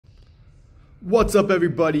What's up,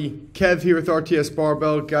 everybody? Kev here with RTS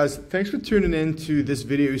Barbell. Guys, thanks for tuning in to this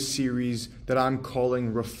video series that I'm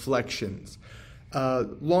calling Reflections.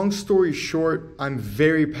 Long story short, I'm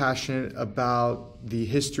very passionate about the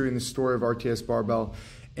history and the story of RTS Barbell,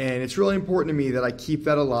 and it's really important to me that I keep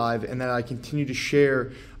that alive and that I continue to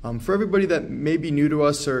share for everybody that may be new to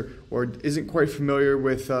us or isn't quite familiar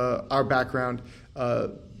with our background,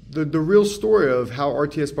 the real story of how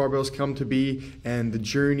RTS Barbell's come to be and the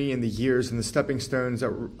journey and the years and the stepping stones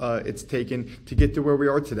that it's taken to get to where we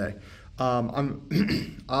are today.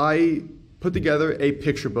 I put together a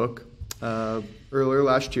picture book earlier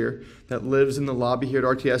last year that lives in the lobby here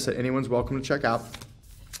at RTS that anyone's welcome to check out.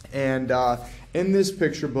 And in this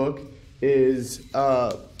picture book is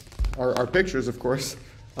our pictures, of course,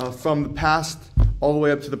 from the past all the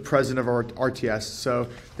way up to the present of our RTS. So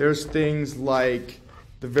there's things like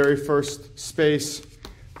the very first space.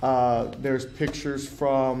 There's pictures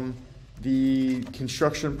from the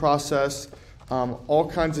construction process, all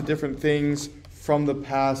kinds of different things from the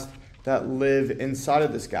past that live inside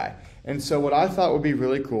of this guy. And so what I thought would be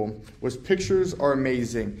really cool was pictures are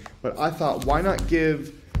amazing, but I thought, why not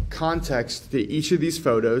give context to each of these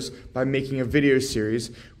photos by making a video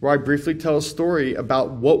series where I briefly tell a story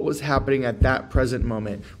about what was happening at that present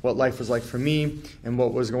moment, what life was like for me, and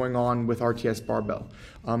what was going on with RTS Barbell.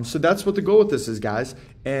 So that's what the goal with this is, guys.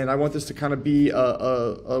 And I want this to kind of be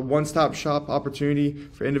a one-stop shop opportunity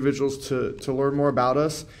for individuals to learn more about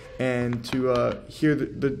us and to hear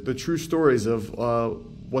the true stories of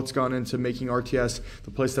what's gone into making RTS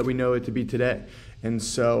the place that we know it to be today. And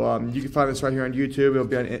so you can find this right here on YouTube. It'll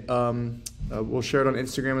be on, we'll share it on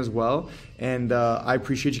Instagram as well. And I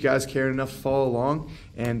appreciate you guys caring enough to follow along.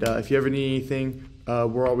 And if you ever need anything,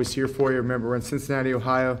 we're always here for you. Remember, we're in Cincinnati,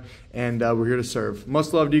 Ohio, and we're here to serve.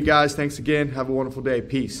 Much love to you guys. Thanks again. Have a wonderful day.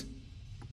 Peace.